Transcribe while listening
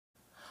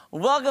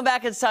Welcome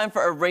back. It's time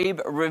for a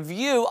Rabe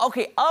review.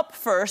 Okay, up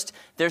first,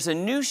 there's a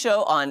new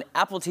show on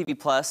Apple TV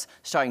Plus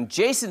starring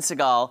Jason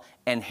Segel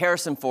and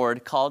Harrison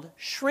Ford called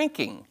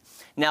Shrinking.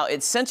 Now,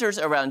 it centers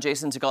around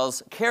Jason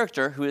Segel's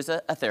character, who is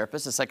a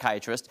therapist, a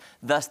psychiatrist,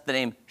 thus the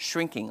name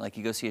Shrinking, like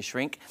you go see a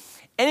shrink.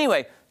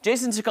 Anyway,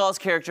 Jason Segel's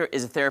character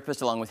is a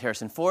therapist along with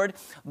Harrison Ford,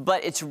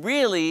 but it's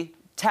really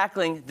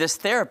tackling this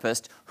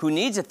therapist who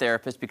needs a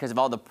therapist because of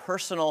all the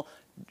personal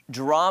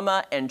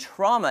drama and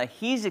trauma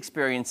he's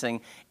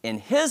experiencing in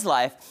his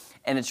life.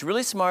 And it's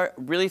really smart,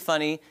 really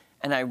funny,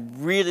 and I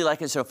really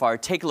like it so far.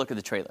 Take a look at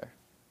the trailer.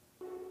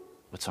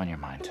 What's on your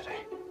mind today?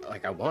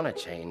 Like, I want to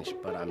change,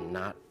 but I'm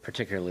not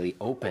particularly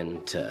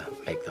open to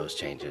make those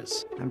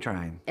changes. I'm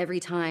trying. Every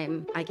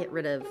time I get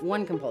rid of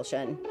one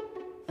compulsion,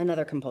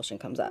 another compulsion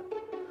comes up.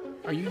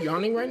 Are you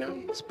yawning right now?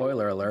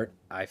 Spoiler alert,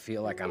 I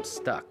feel like I'm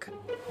stuck.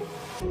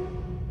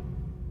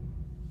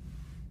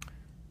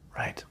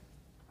 Right.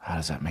 How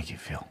does that make you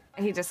feel?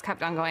 He just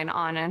kept on going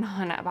on and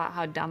on about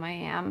how dumb I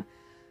am.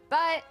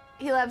 But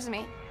he loves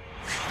me.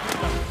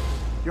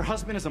 Your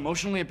husband is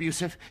emotionally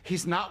abusive.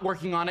 He's not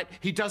working on it.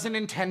 He doesn't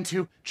intend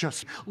to.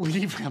 Just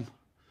leave him.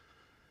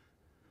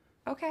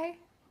 Okay.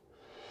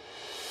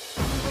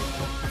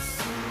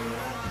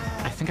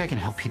 I think I can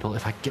help people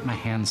if I get my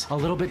hands a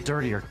little bit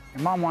dirtier.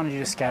 Your mom wanted you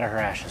to scatter her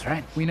ashes,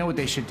 right? We know what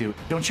they should do.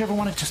 Don't you ever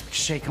want to just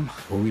shake them?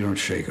 Well, we don't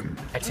shake them.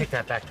 I take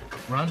that back.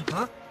 Run?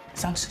 Huh?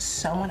 Sounds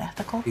so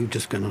unethical. You're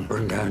just gonna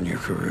burn down your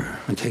career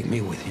and take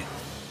me with you.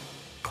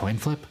 Coin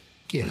flip?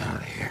 Get out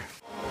of here.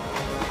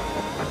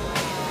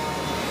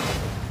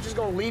 You just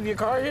gonna leave your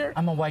car here?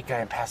 I'm a white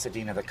guy in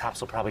Pasadena. The cops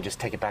will probably just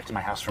take it back to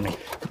my house for me.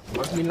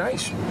 Must be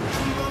nice.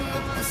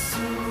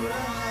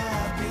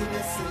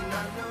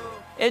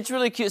 It's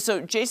really cute.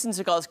 So Jason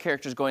Segel's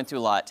character is going through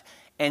a lot,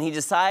 and he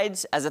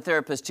decides as a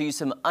therapist to use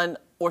some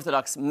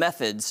unorthodox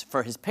methods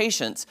for his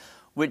patients,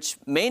 which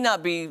may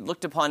not be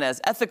looked upon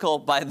as ethical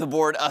by the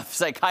board of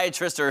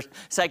psychiatrists or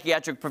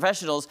psychiatric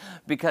professionals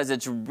because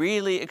it's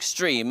really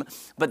extreme.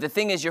 But the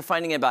thing is, you're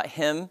finding about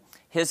him,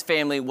 his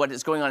family, what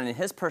is going on in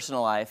his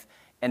personal life,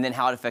 and then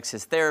how it affects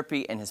his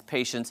therapy and his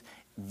patients.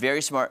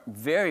 Very smart,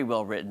 very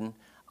well written.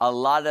 A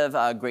lot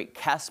of great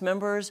cast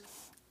members.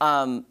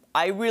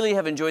 I really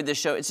have enjoyed this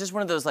show. It's just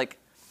one of those, like,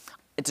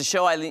 it's a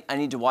show I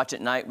need to watch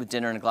at night with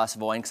dinner and a glass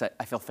of wine because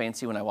I feel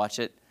fancy when I watch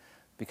it.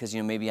 Because,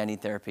 you know, maybe I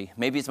need therapy.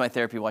 Maybe it's my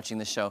therapy watching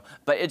this show.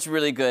 But it's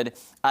really good.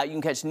 You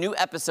can catch new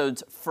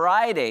episodes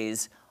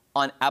Fridays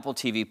on Apple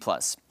TV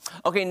Plus.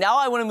 Okay, now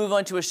I want to move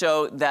on to a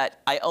show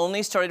that I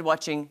only started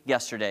watching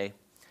yesterday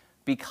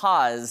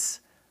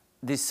because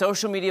the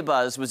social media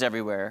buzz was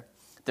everywhere.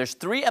 There's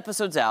 3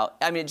 episodes out.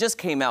 I mean, it just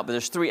came out, but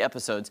there's 3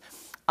 episodes.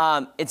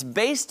 It's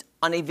based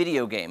on a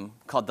video game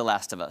called The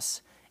Last of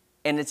Us.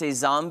 And it's a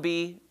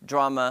zombie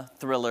drama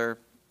thriller.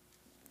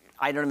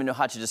 I don't even know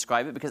how to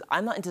describe it because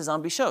I'm not into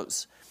zombie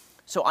shows.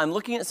 So I'm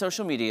looking at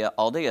social media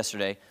all day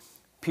yesterday.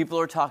 People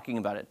are talking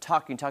about it,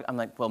 talking. I'm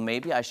like, well,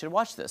 maybe I should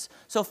watch this.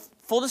 So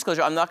full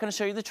disclosure, I'm not going to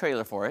show you the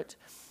trailer for it.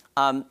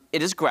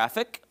 It is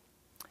graphic.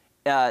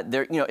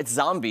 It's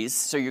zombies,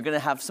 so you're going to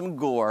have some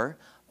gore.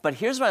 But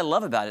here's what I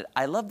love about it.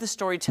 I love the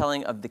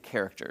storytelling of the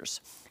characters.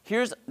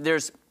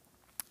 There's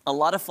a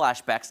lot of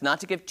flashbacks,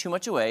 not to give too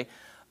much away,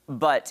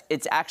 but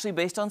it's actually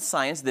based on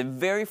science. The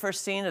very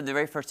first scene of the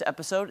very first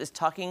episode is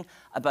talking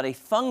about a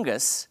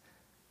fungus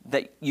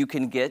that you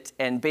can get,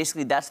 and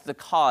basically that's the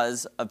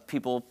cause of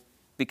people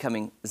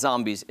becoming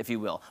zombies, if you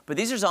will. But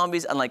these are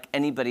zombies unlike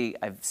anybody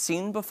I've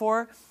seen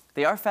before.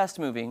 They are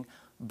fast-moving,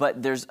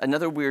 but there's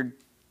another weird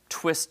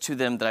twist to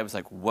them that I was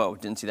like, whoa,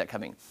 didn't see that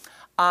coming.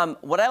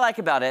 What I like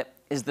about it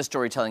is the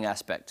storytelling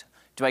aspect.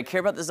 Do I care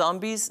about the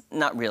zombies?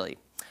 Not really,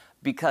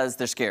 because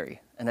they're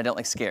scary, and I don't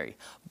like scary.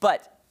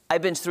 But I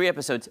binged 3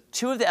 episodes.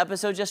 2 of the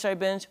episodes yesterday I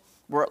binged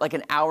were like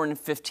an hour and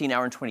 15,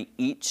 hour and 20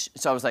 each.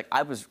 So I was like,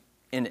 I was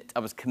in it. I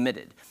was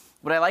committed.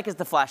 What I like is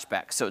the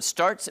flashback. So it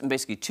starts in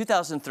basically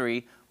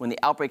 2003 when the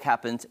outbreak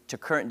happens to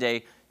current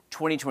day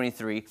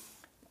 2023,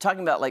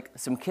 talking about like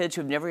some kids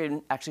who have never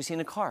even actually seen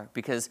a car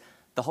because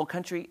the whole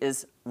country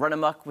is run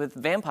amok with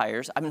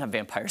vampires. I mean, not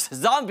vampires,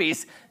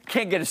 zombies.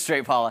 Can't get it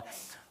straight, Paula.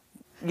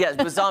 Yes,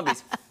 with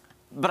zombies.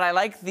 But I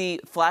like the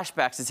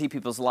flashbacks to see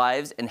people's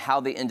lives and how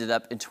they ended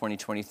up in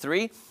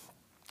 2023.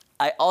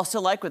 I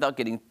also like, without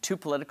getting too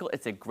political,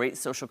 it's a great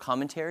social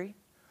commentary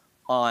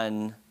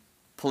on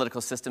political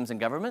systems and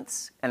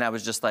governments. And I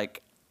was just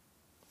like,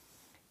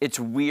 it's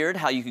weird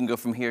how you can go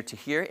from here to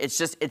here.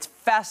 It's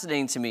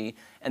fascinating to me.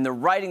 And the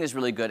writing is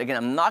really good. Again,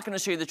 I'm not going to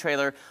show you the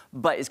trailer,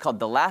 but it's called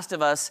The Last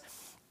of Us.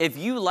 If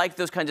you like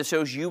those kinds of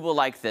shows, you will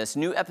like this.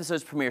 New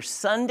episodes premiere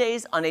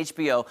Sundays on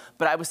HBO,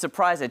 but I was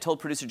surprised. I told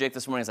producer Jake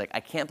this morning, I was like,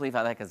 I can't believe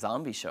I like a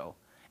zombie show.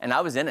 And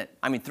I was in it.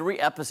 I mean, 3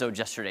 episodes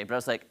yesterday, but I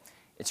was like,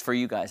 it's for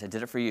you guys. I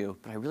did it for you.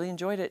 But I really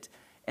enjoyed it.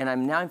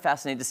 And now I'm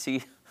fascinated to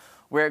see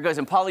where it goes.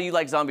 And Paula, you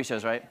like zombie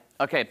shows, right?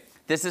 Okay,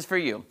 this is for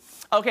you.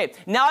 Okay,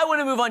 now I want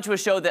to move on to a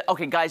show that,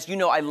 okay, guys, you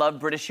know I love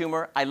British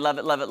humor. I love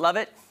it, love it, love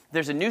it.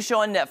 There's a new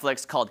show on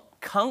Netflix called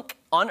Cunk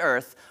on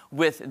Earth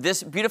with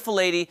this beautiful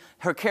lady.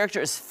 Her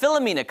character is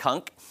Philomena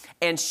Cunk,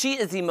 and she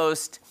is the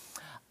most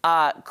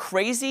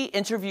Crazy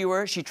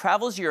interviewer. She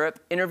travels Europe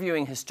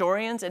interviewing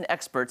historians and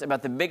experts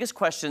about the biggest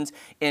questions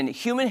in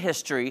human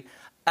history,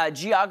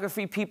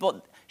 geography,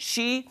 people.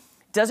 She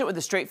does it with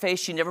a straight face.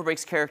 She never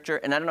breaks character,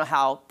 and I don't know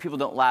how people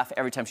don't laugh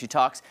every time she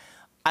talks.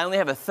 I only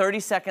have a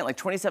 30-second, like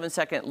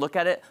 27-second look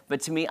at it,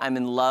 but to me, I'm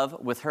in love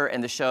with her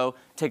and the show.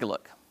 Take a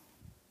look.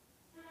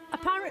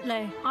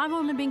 Apparently, I've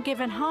only been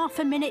given half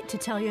a minute to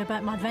tell you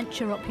about my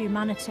venture up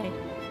humanity.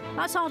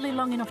 That's hardly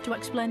long enough to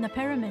explain the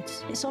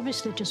pyramids. It's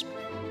obviously just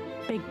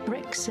big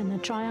bricks in a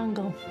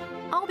triangle.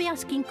 I'll be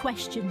asking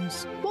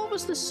questions. What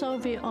was the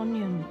Soviet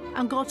onion?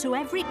 And go to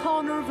every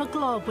corner of a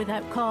globe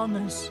without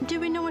corners. Do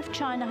we know if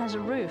China has a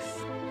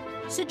roof?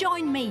 So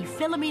join me,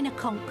 Philomena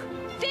Cunk.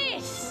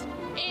 This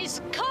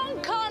is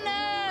Cunk on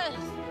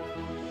Earth!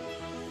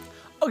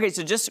 Okay,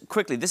 so just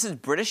quickly, this is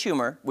British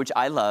humor, which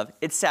I love.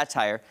 It's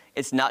satire.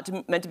 It's not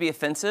meant to be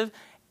offensive,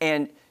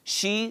 and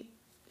she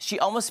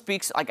almost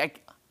speaks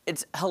like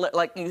it's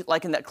like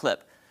in that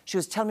clip. She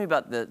was telling me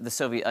about the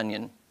Soviet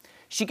onion.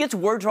 She gets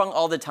words wrong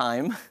all the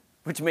time,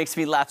 which makes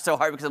me laugh so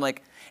hard because I'm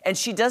like, and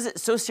she does it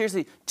so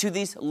seriously to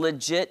these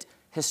legit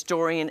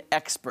historian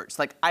experts.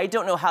 Like, I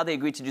don't know how they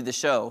agreed to do the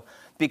show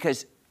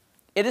because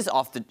it's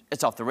off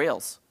the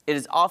rails. It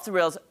is off the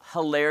rails,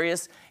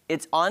 hilarious.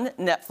 It's on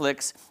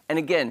Netflix, and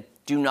again,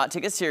 do not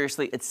take it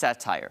seriously. It's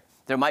satire.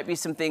 There might be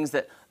some things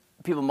that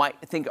people might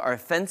think are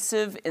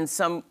offensive in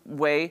some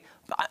way,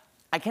 but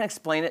I can't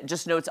explain it.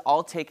 Just know it's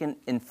all taken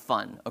in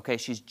fun, okay?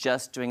 She's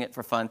just doing it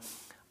for fun.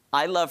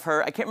 I love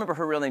her. I can't remember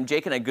her real name.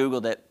 Jake and I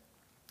Googled it,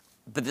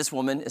 but this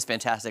woman is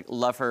fantastic.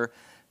 Love her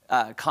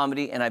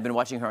comedy, and I've been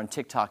watching her on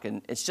TikTok,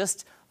 and it's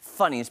just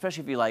funny,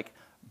 especially if you like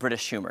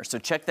British humor. So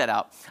check that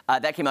out.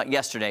 That came out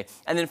yesterday.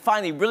 And then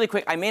finally, really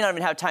quick, I may not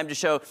even have time to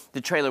show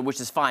the trailer,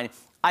 which is fine.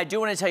 I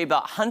do want to tell you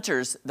about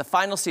Hunters, the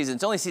final season.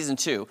 It's only season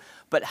 2,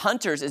 but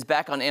Hunters is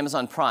back on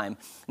Amazon Prime.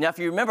 Now, if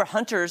you remember,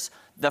 Hunters,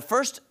 the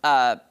first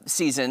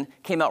season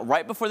came out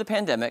right before the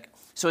pandemic,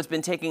 so it's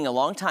been taking a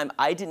long time.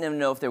 I didn't even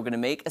know if they were going to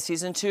make a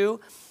season 2,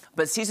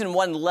 but season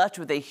 1 left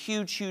with a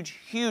huge, huge,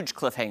 huge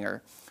cliffhanger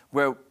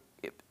where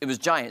it was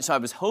giant, so I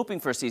was hoping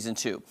for season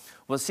 2.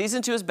 Well,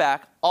 season 2 is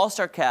back,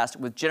 all-star cast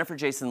with Jennifer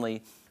Jason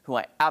Leigh, who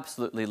I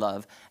absolutely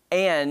love.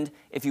 And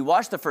if you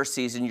watch the first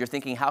season, you're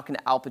thinking, how can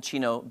Al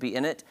Pacino be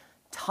in it?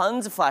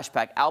 Tons of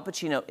flashback. Al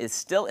Pacino is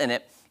still in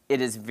it. It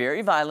is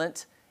very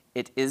violent.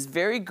 It is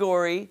very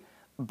gory,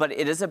 but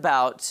it is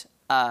about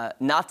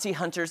Nazi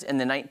hunters in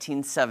the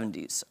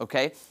 1970s,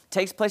 okay?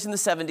 Takes place in the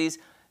 70s.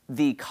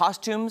 The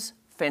costumes,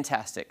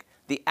 fantastic.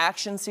 The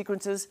action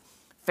sequences,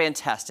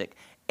 fantastic.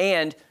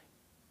 And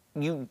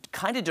you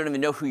kind of don't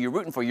even know who you're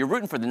rooting for. You're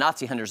rooting for the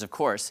Nazi hunters, of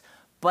course,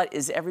 but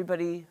is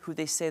everybody who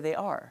they say they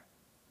are?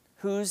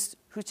 Who's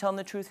telling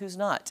the truth, who's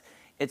not?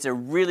 It's a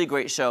really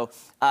great show.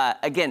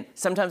 Again,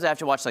 sometimes I have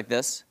to watch like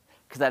this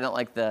because I don't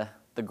like the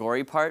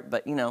gory part,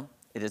 but you know,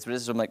 it is what it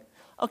is. So I'm like,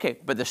 okay,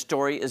 but the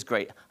story is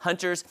great.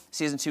 Hunters,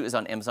 season 2 is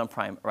on Amazon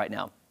Prime right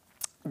now.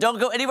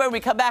 Don't go anywhere. When we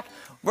come back,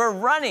 we're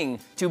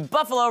running to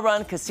Buffalo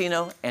Run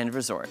Casino and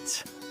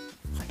Resort.